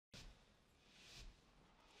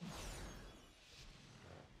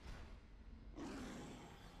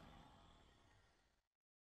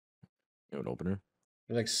opener.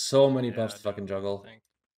 There's like so many Yeah, buffs I to fucking do, I juggle. think.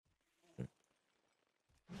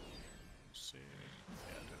 Let's see.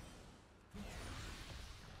 Yeah, I do.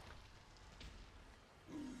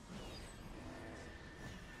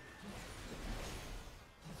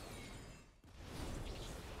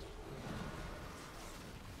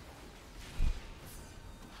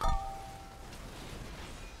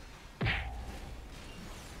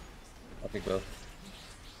 I'll pick both.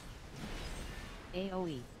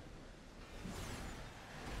 AoE.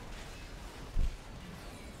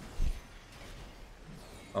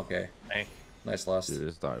 Okay. Hey. Nice last. Dude,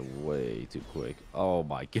 this died way too quick. Oh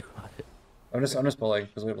my god. I'm just pulling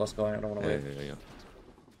because we have less going. I don't want to Yeah, wait.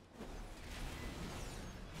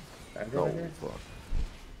 Aggro Oh right here? fuck.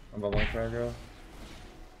 I'm bubbling for aggro.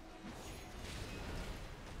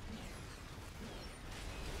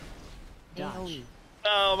 AoE.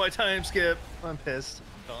 Oh, my time skip. I'm pissed.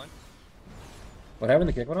 Calling? What happened?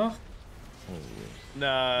 The kick went off? Oh, yeah.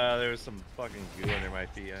 Nah, there was some fucking goo under my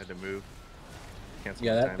feet. I had to move. Cancel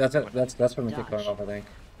Yeah, my that's time. it. That's from the kick Dodge. going off, I think.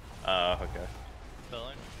 Okay.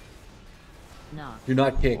 Calling? Knock. Do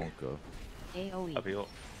not kick. Won't go. AoE. Upheaval.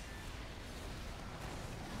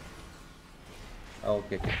 Oh,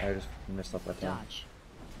 kick it. I just missed up that time. Dodge.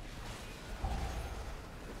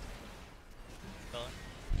 Calling?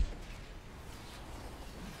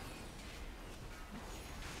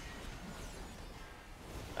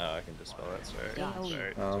 Oh, I can dispel that. Sorry. Yeah.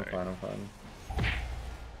 Sorry. Oh, I'm Sorry. fine, I'm fine.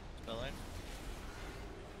 Spelling?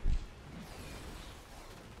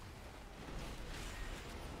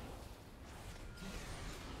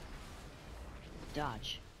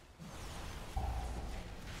 Dodge.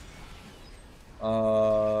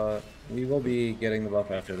 We will be getting the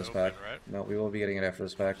buff after this Open, pack. right? No, we will be getting it after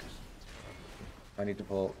this pack. I need to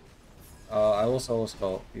pull. I will solo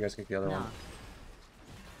spell. You guys kick the other one. Knock.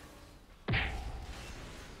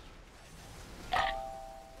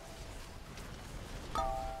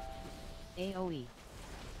 AoE.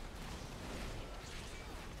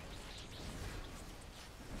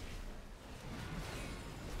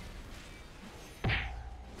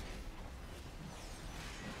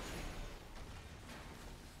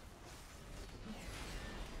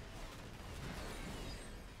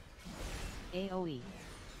 AoE.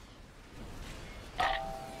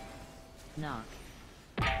 Knock.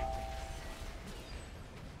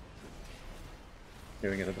 Here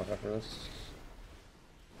we get a buff after this.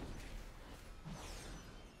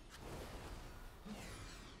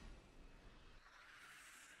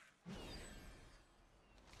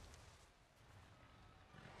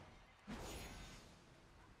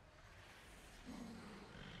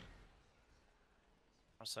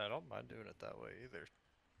 Honestly, I don't mind doing it that way either.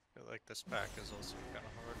 I feel like this pack is also kind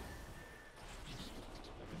of hard.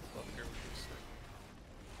 Love here with this thing.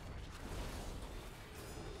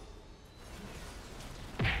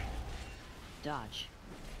 Dodge.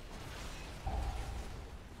 On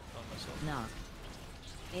myself. Knock.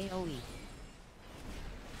 AoE.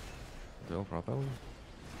 They'll prop that one.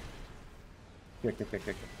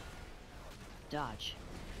 Kick. Dodge.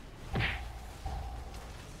 On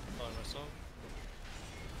myself.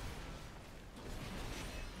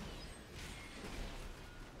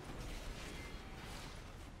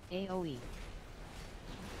 AoE.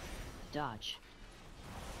 Dodge.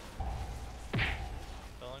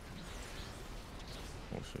 Calling?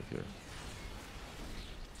 Oh shit, here.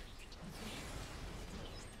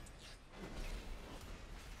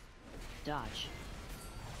 Dodge.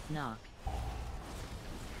 Knock.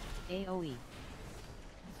 AoE.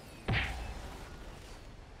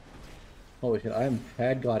 Holy shit, I am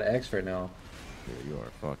Pad God X right now. Yeah, you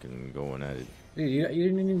are fucking going at it. Dude, you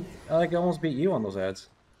didn't even. I like almost beat you on those ads.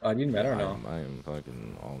 You didn't matter or no? I am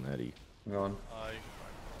fucking all natty. I'm going.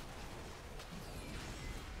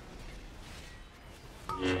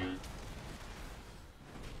 You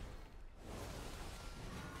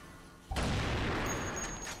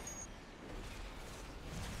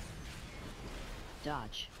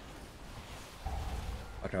Dodge.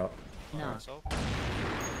 Watch out. can Knock. myself.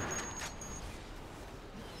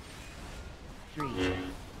 3,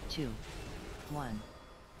 2, 1.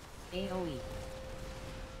 AoE.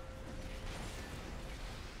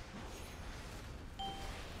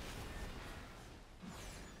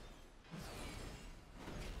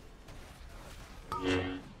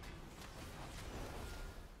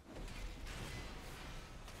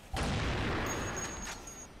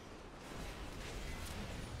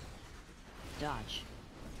 Dodge.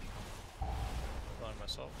 On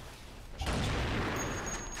myself.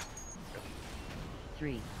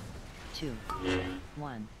 3, 2,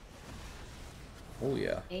 1. Oh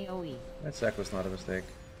yeah. AoE. That sack was not a mistake.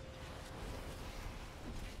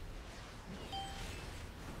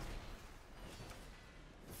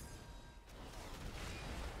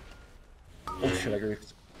 Oh shit, I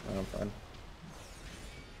griefed. Oh, I'm fine.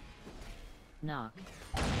 Knock.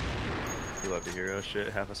 You love to hear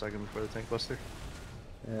shit half a second before the tank buster.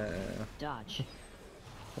 Yeah. Dodge.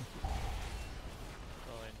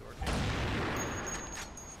 Only indoor game.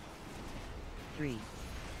 3,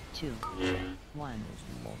 2, 1.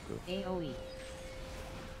 Monka. AOE.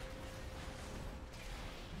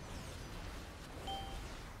 I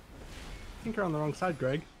think you're on the wrong side,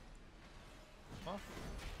 Greg.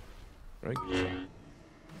 Right?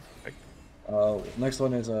 Next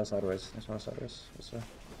one is sideways. Next one is sideways. This way.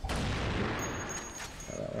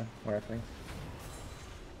 That way. Where I think.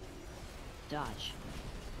 Dodge.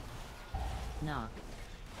 Knock.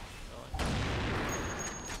 Only.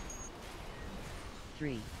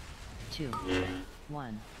 3, 2,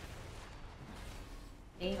 1.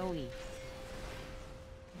 AOE.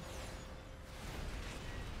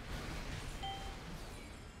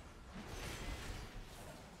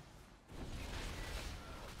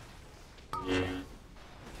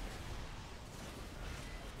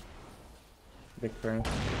 Big burn.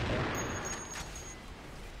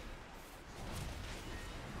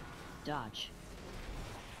 Dodge.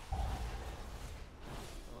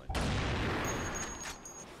 Only.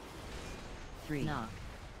 3. Knock.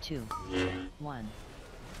 2, 1.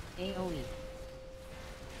 AOE.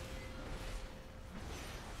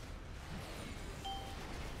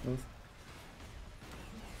 Move.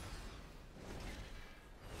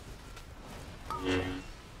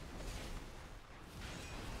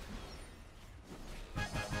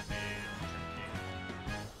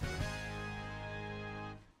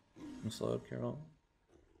 I'm slowed, Carol.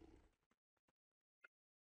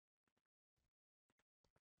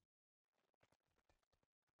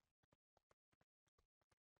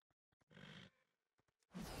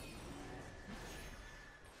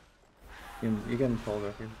 You can pull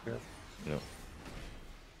back if you No.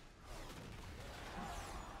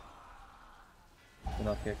 Do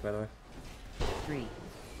not kick, by the way. 3,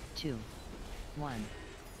 2, 1.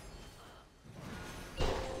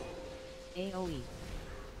 AOE.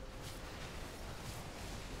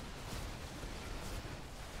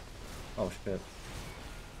 Oh shit.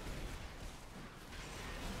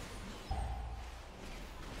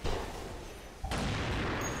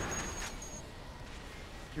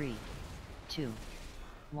 Three, 2,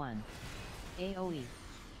 1. AOE.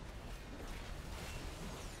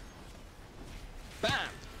 Bam!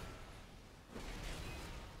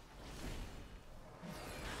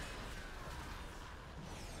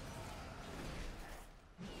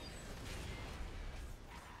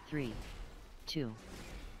 3, 2,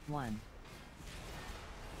 1.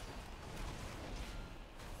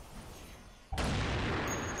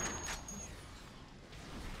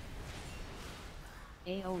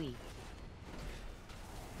 AOE.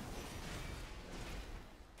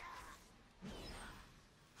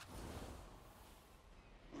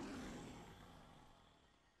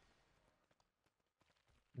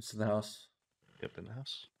 It's in the house. Yep, in the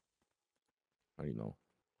house. How do you know?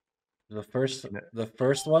 The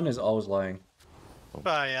first one is always lying.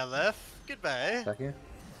 Bye, LF. Goodbye. Second?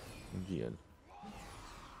 Yeah.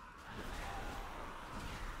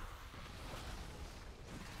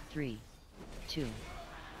 3, 2,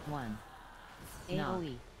 1.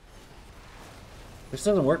 AOE. This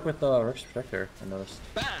doesn't work with Rick's Protector, I noticed.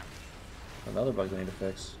 Bam! Another bug they need to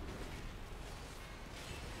fix.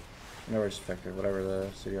 No Rick's Protector, whatever the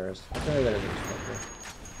CDR is. Actually, that is a Rick's Protector.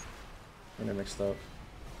 I'm gonna mixed up.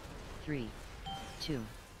 3, 2,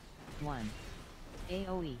 1.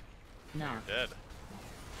 AOE. Knock. Dead.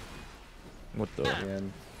 What the?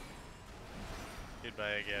 And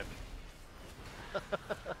Goodbye again.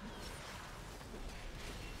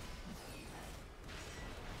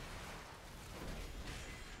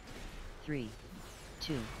 3,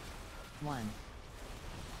 2, 1.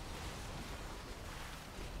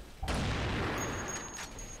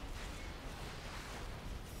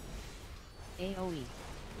 AOE.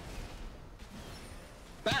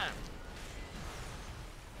 Bam!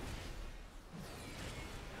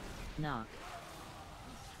 Knock.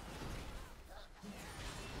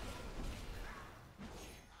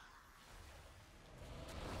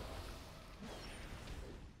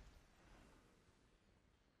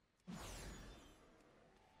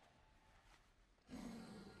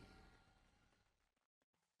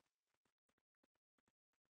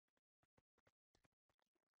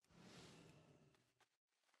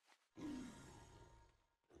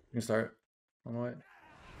 you can start. On the way.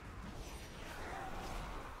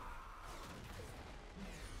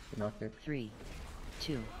 Knock kick. 3,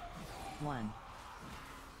 2, 1.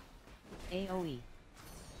 AOE.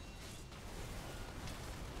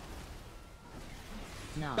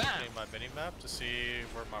 Knock. Opening my mini map to see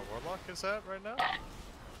where my warlock is at right now.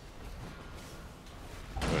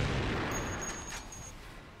 Right.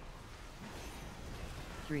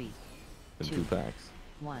 3, And 2, 2 packs.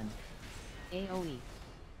 1. AoE.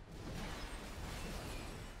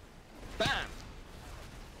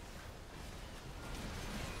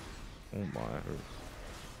 Oh my, that hurts.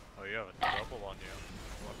 Oh, you have a double on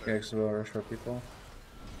you. Wonder. Okay, so we'll rush for people.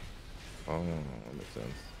 Oh, that makes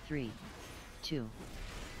sense. 3, 2,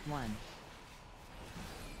 1.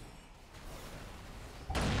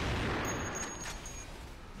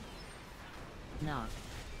 Knock.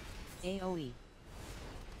 AoE.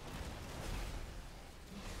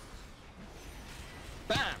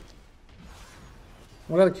 Oh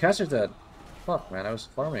my god, the caster's dead. Fuck, man, I was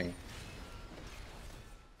farming.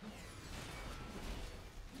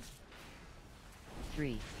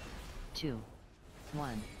 Three, two,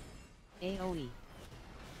 1. AoE.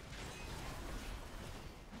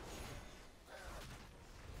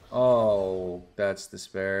 Oh, that's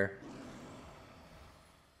despair.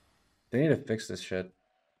 They need to fix this shit.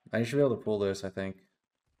 I should be able to pull this, I think.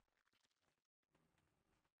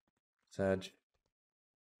 Sag.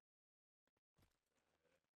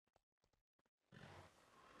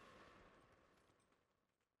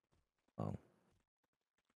 Oh.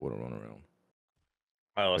 What a run around.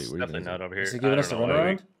 Oh, Wait, it's where even definitely is not it? over here. Is he I giving don't us the know why we.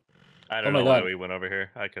 runaround? I Oh don't my know why God. we went over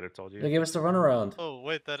here. I could have told you. They gave us the runaround. Oh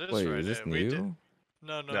wait, that is Wait, right. is this We did. new?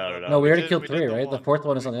 No, No, we already did- killed did 3, the right? The one- 4th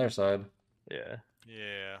one is we- on the other side. Yeah.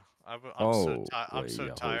 Yeah, I'm Oh, I'm wait, so yeah,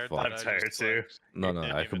 holy tired fuck. that I'm I tired just, too. like, No, no,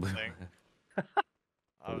 didn't I even completely. think. I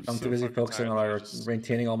Holy was I'm shit. too busy fucking focusing tired on that I my just-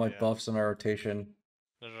 maintaining all my yeah. buffs and my rotation.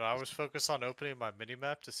 No, I was focused on opening my mini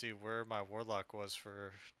map to see where my warlock was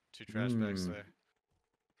for 2 trash bags there.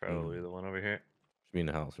 Probably the one over here. Should be in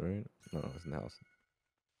the house, right? No, it's in the house.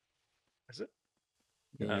 Is it?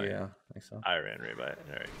 Yeah, Alright. I think so. I ran right by it.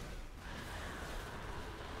 Alright.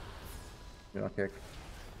 Do not kick.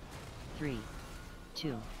 3,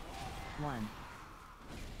 2, 1.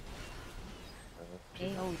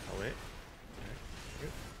 AoE. Oh, wait.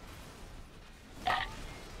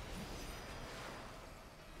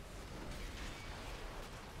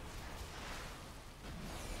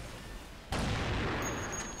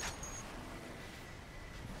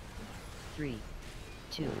 Three,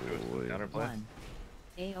 two, Oh, wait. Counterplay. 1.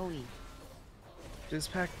 AoE. This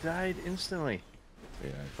pack died instantly. Yeah,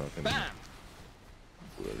 I fucking.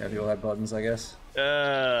 Yeah, people had buttons, I guess.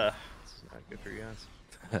 It's not good for you guys.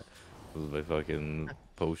 This is my fucking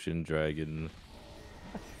potion dragon.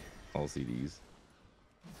 All CDs.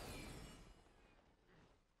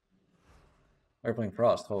 We're playing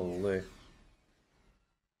Frost, holy.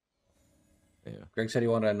 Yeah. Greg said he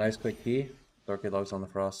wanted a nice quick key. Dorky logs on the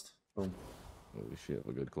Frost. Boom. Holy shit,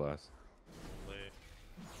 a good class. Like,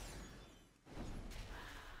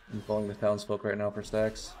 I'm following the townsfolk right now for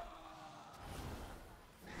stacks.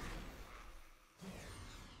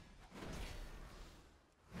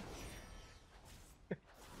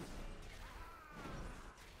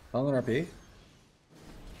 How long RP?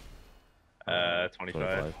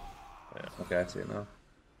 25. Okay, I see it now.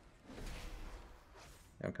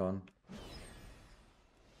 Yeah, I'm coming.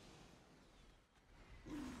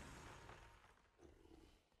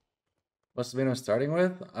 What's the main I'm starting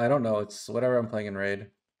with? I don't know. It's whatever I'm playing in raid.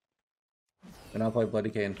 And I'll play Bloody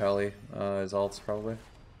K and Pally as alts probably.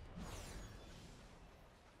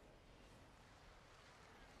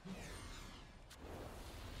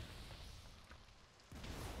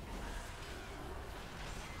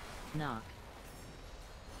 Knock.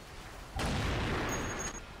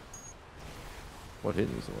 What hit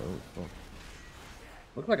me so well?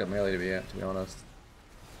 Looked like a melee to be honest.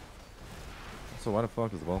 So why the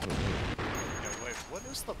fuck is the boss over here? yeah, wait, what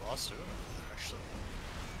is the boss doing? Actually,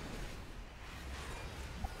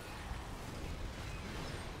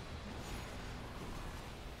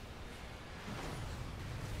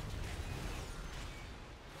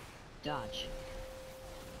 Dodge.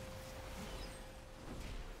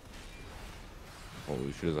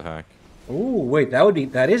 Holy shit, is a hack. Ooh, wait,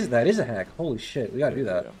 that is a hack. Holy shit, we gotta do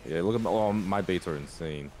that. Yeah, look at my baits are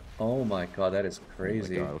insane. Oh my god, that is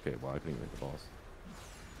crazy. Oh my god, okay, well I couldn't even make the boss.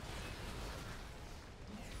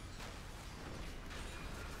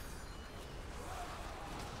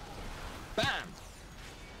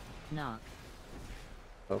 Knock.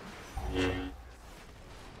 Oh.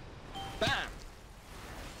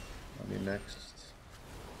 I'll be next.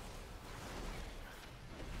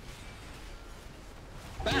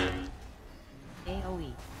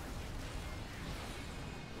 AoE.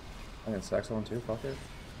 I'm gonna sack someone too, fuck it.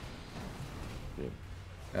 Yeah.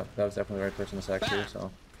 Yep, that was definitely the right person to sack too,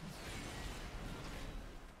 so.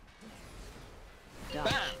 Dodge.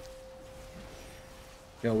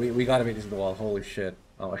 Yo, we gotta beat these in the wall. Holy shit.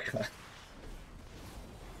 Oh my god.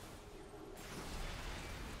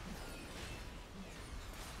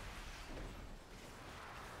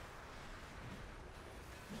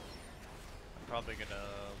 I'm probably gonna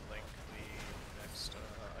link the next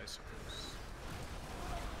icicles.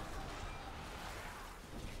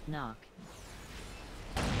 Knock.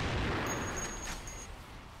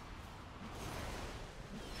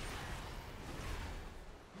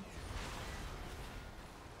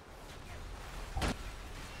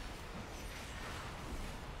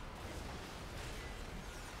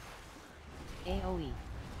 AoE. Actually,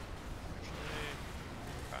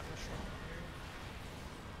 kinda strong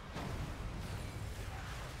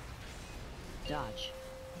here. Dodge.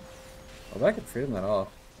 Oh, I could freedom that off.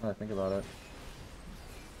 Now that I think about it.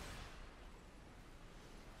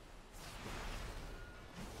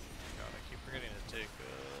 God, I keep forgetting to take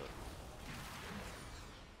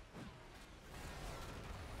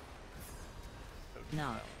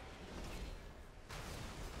Knock. out.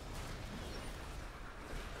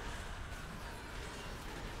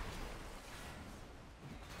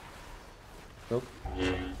 Nope.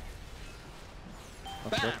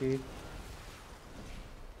 That's lucky.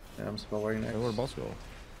 Yeah, I'm spell wearing next. Hey, where'd boss go?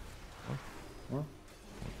 Well,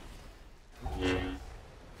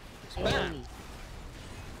 AoE.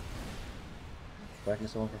 backing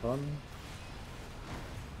someone for fun.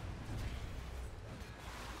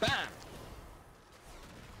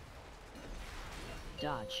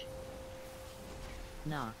 Dodge.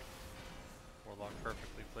 Knock. Warlock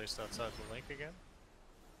perfectly placed outside the link again.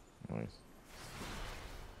 Nice.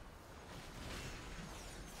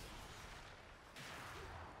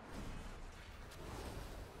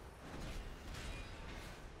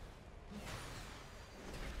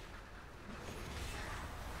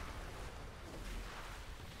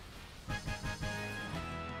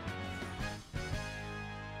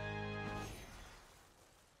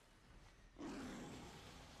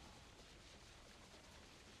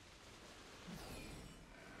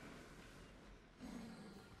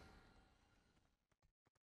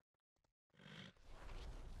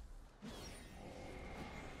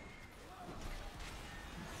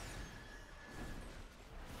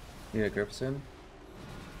 Need a grips in.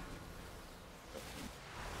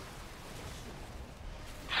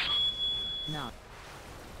 Knock.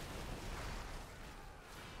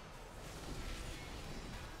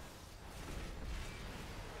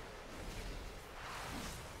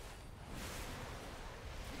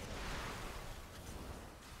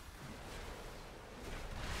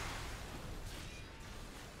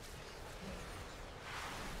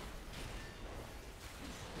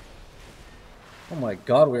 Oh my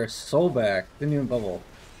god, we are so back. Didn't even bubble.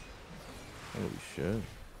 Holy shit.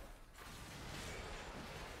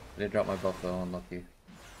 I did drop my buff though, unlucky.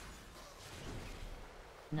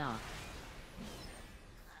 Knock.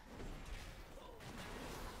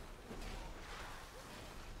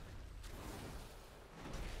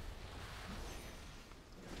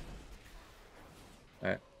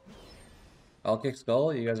 Alright. I'll kick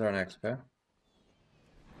skull, you guys are next, okay?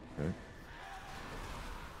 Okay.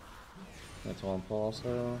 That's one pull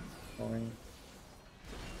also. Pulling.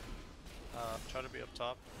 Try to be up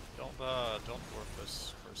top. Don't dwarf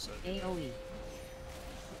this for a second. AoE.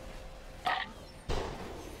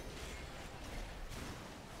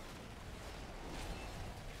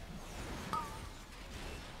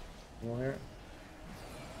 Pull here.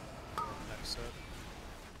 Next set.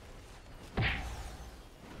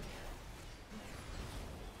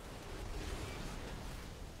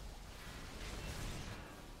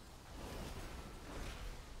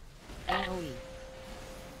 AoE.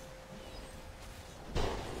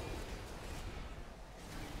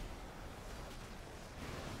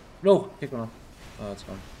 No! Kick one off. Oh, that's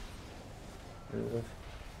fine. Live.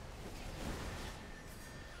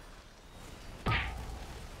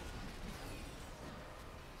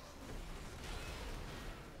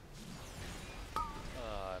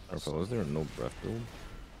 I messed Careful, up. is there no breath build?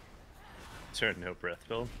 Is there no breath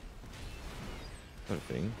build? Is that a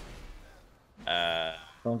thing?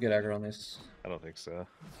 Don't get aggro on this. I don't think so.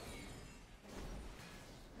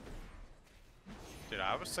 Dude,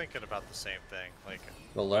 I was thinking about the same thing. Like,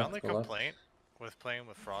 Go my left, only go left. complaint with playing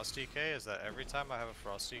with Frost DK is that every time I have a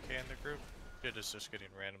Frost DK in the group, it is just getting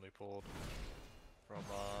randomly pulled from,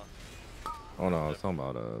 Oh no, I was talking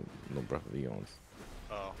about no breath of eons.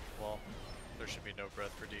 oh, well, there should be no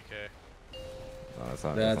breath for DK. No, that's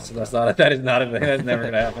not. That is not a thing. That's never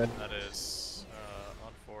gonna happen. That is,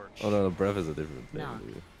 unfortunate. Oh no, breath is a different thing. No.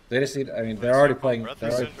 Dude. They just need. I mean, Wait, they're so already you call playing. Breath They're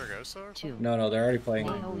of already, Syndragosa or 2. something? no, they're already playing.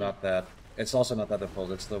 AoE. Not that. It's also not that they're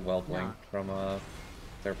pulled. It's the well playing Knock. from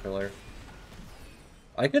their pillar.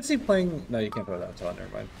 I could see playing. No, you can't throw that until.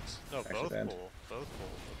 Never mind. It's No, actually both banned. pull. Both pull.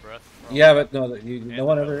 The breath. Yeah, but no, no And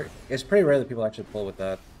one the ever. miller. It's pretty rare that people actually pull with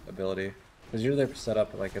that ability, because usually they're set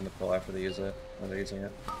up like in the pull after they use it when they're using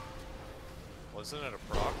it. Wasn't it a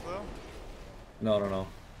proc though? No, no, no.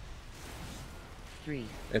 3,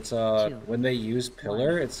 It's 2, when they use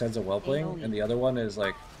pillar, it sends a whelpling, AoE. and the other one is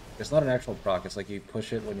like it's not an actual proc. It's like you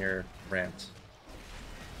push it when you're ramped.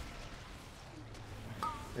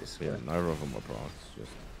 Basically. Yeah, neither of them are procs.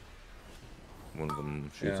 Just one of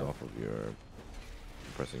them shoots Yeah. off of your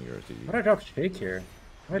pressing your RTD. How did I drop shake here?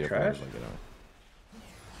 Am I Yeah, trash? like it out.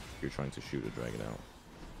 You're trying to shoot a dragon out.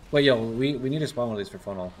 Wait, yo, we need to spawn one of these for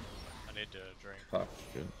funnel. I need to drink. Fuck.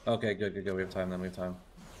 Good. Okay, good, good, good. We have time then. We have time.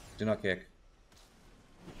 Do not kick.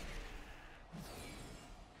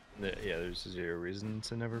 Yeah, there's zero reason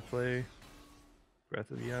to never play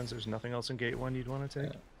Breath of the Eons. There's nothing else in Gate 1 you'd want to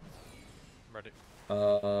take? I'm ready.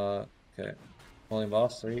 Okay. Holding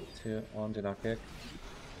boss. 3, 2, 1. Do not kick.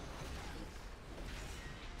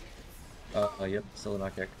 Yep. Still do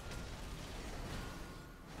not kick.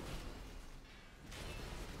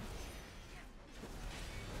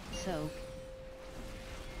 Soak.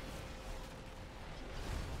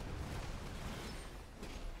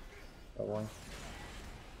 That one.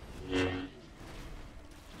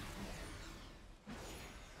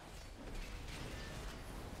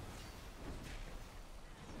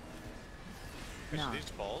 Wait, No. so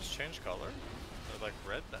these balls change color? They're like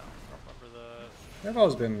red now. I don't remember the. They've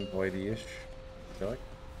always been voidy-ish. I feel like.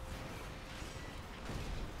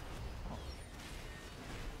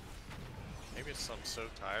 Maybe it's I'm so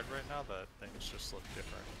tired right now that things just look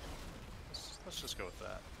different. Let's just go with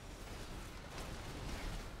that.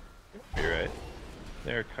 You're right.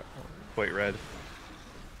 They're quite red.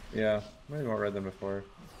 Yeah, maybe more red than before.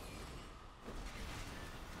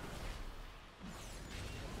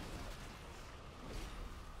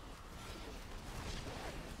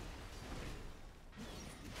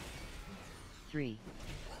 Three,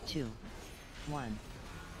 two, one.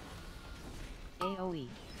 AoE.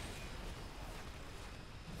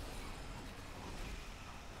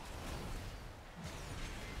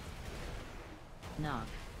 Knock.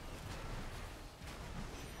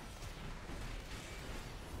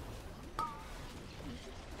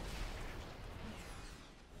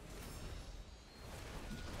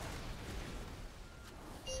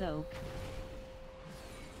 Soak.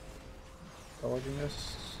 Dodging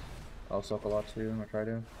this. I'll soak a lot too. I try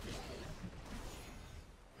to.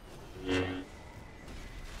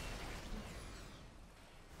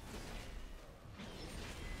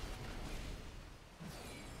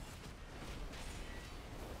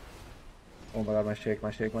 Oh my god, my shake,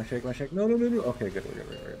 my shake, my shake, my shake. No, no, no, no. Okay, good, we're good,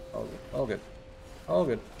 we're good. All good, all good. All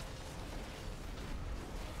good.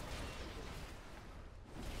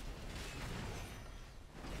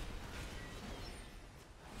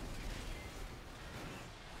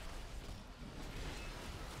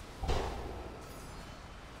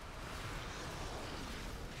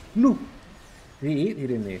 No! Did he eat? He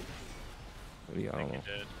didn't eat. Maybe, I I don't think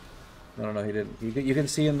know. you did. No, no, no, he didn't. You can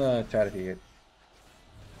see in the chat if he ate.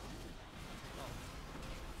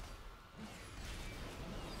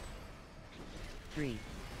 Three,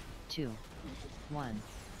 two, one.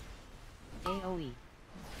 AoE.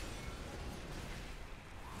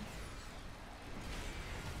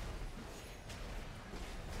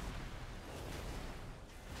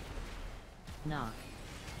 Knock.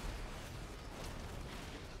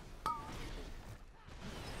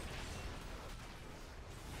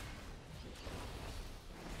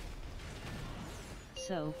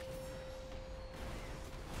 Soak.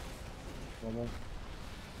 One more.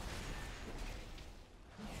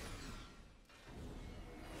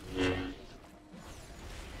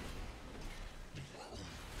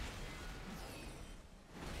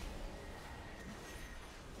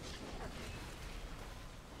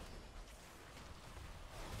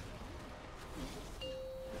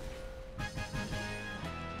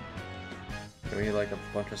 We need like a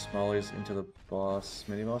bunch of smallies into the boss,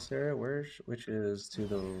 mini boss area. Which is to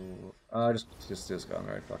the just gone,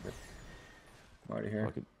 right? Fuck it. I'm already here.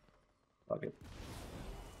 Fuck it. Fuck it.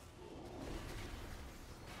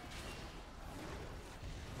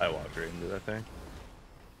 I walked right into that thing.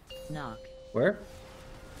 Knock. Where?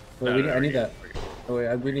 Wait, No, we no, need, I we're need good, that. we're good. Oh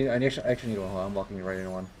wait, I actually need one. Hold on, I'm walking right into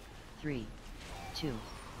one. 3, 2,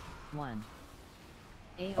 1.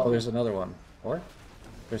 AoE. Oh, there's another one. Or?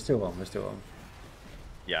 There's two of them. There's two of them.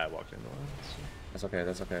 Yeah, I walked into one. So. That's okay.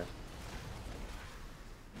 That's okay.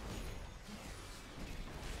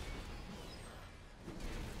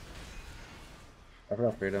 I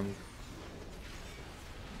forgot freedom.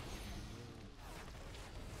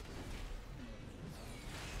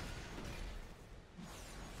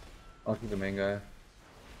 I'll keep the main guy.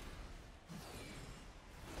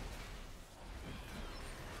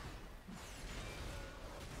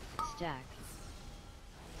 Stack.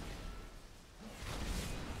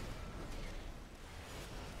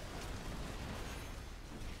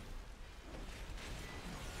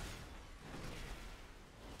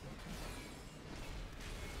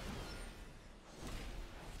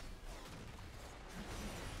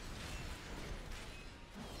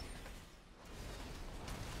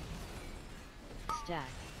 Stack.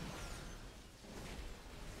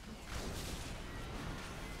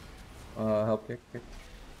 Help kick.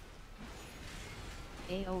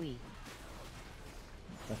 AoE.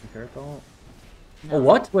 Nothing carrot ball. No. Oh,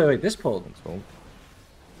 what? Wait, this pulled. Let's go.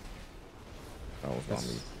 That was not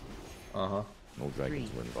me. Uh-huh. No dragons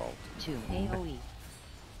 3, were involved. 2 AoE.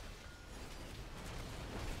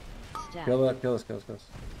 Stack. Kill us.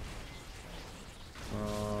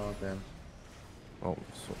 Oh, damn. Oh,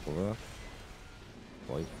 so over there.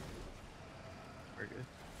 White. Very good.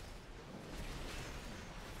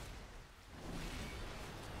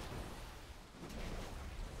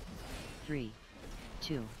 Three,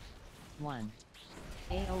 2, 1.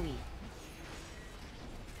 AoE.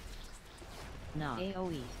 Knock.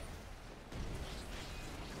 AoE.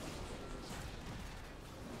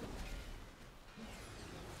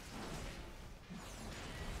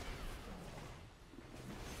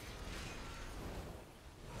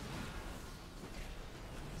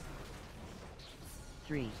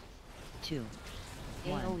 Three, 2,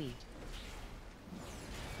 1. AoE.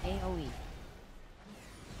 AoE.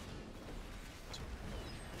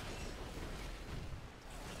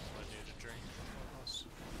 I need a drink from us.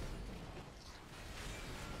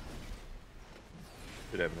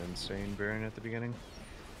 Should have an insane Baron at the beginning.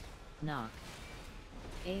 Knock.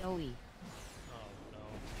 AoE. Oh no.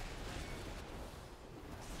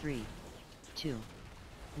 3, 2,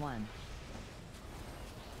 1.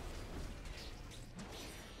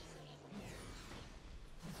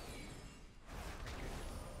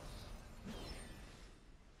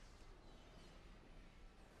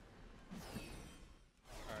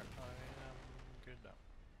 Alright, I am good now.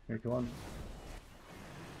 3, 2, 1.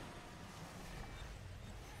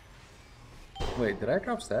 Wait, did I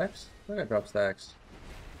drop stacks? I think I dropped stacks.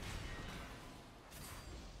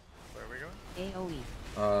 Where are we going?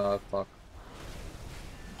 AoE. Fuck.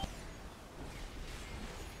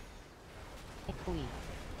 AoE.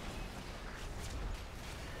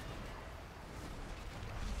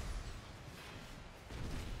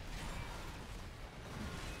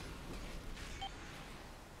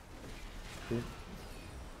 See?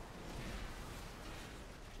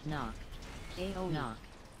 Knock. AoE. Knock.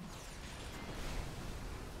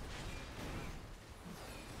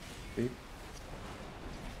 See?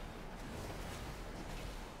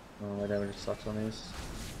 Oh, my damage sucks on these.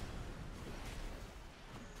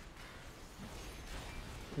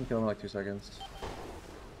 You can kill him in like 2 seconds.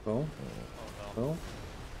 Boom. Oh no. Boom.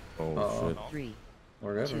 Oh Uh-oh. shit. 3,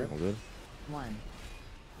 We're good, we're Two. good. All good? 1.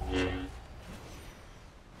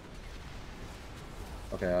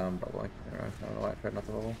 Okay, I'm bubbling. Alright, I don't know why I tried not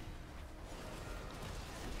to bubble.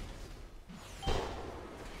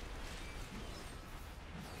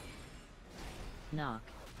 Knock.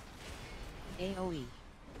 AoE.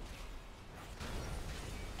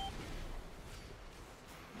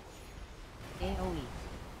 AoE.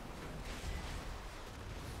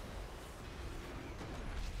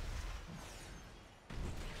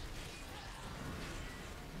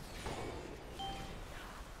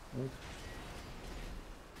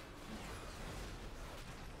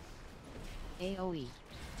 AoE.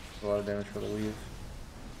 A lot of damage for the weave.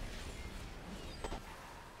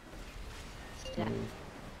 Stack.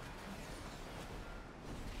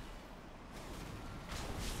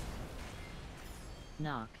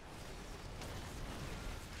 Knock.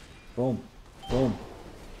 Boom. Boom.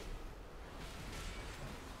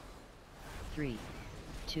 3,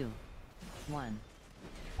 2, 1.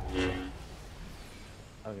 Okay.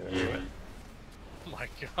 Oh my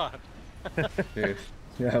god. Dude.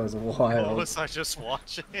 Yeah, that was What wild. was I just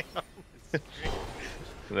watching? on the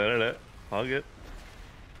screen? No. I'll get.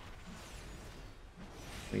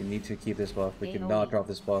 We need to keep this buff. We AoE. cannot drop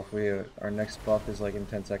this buff. Our next buff is like in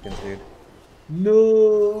 10 seconds, dude.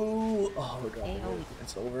 No! Oh, we're dropping it. AoE.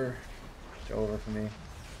 It's over. It's over for me.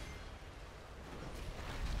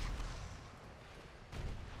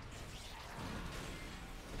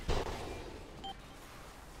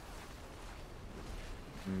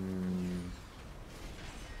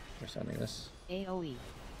 We're sending this. AoE.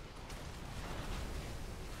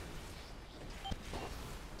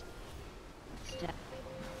 Stack.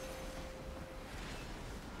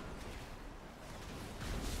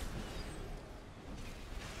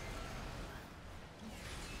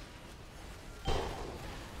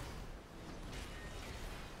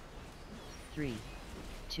 3,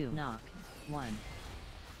 2, knock, 1.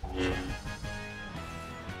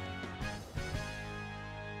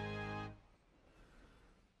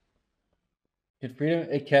 Can Freedom?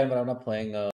 It can, but I'm not playing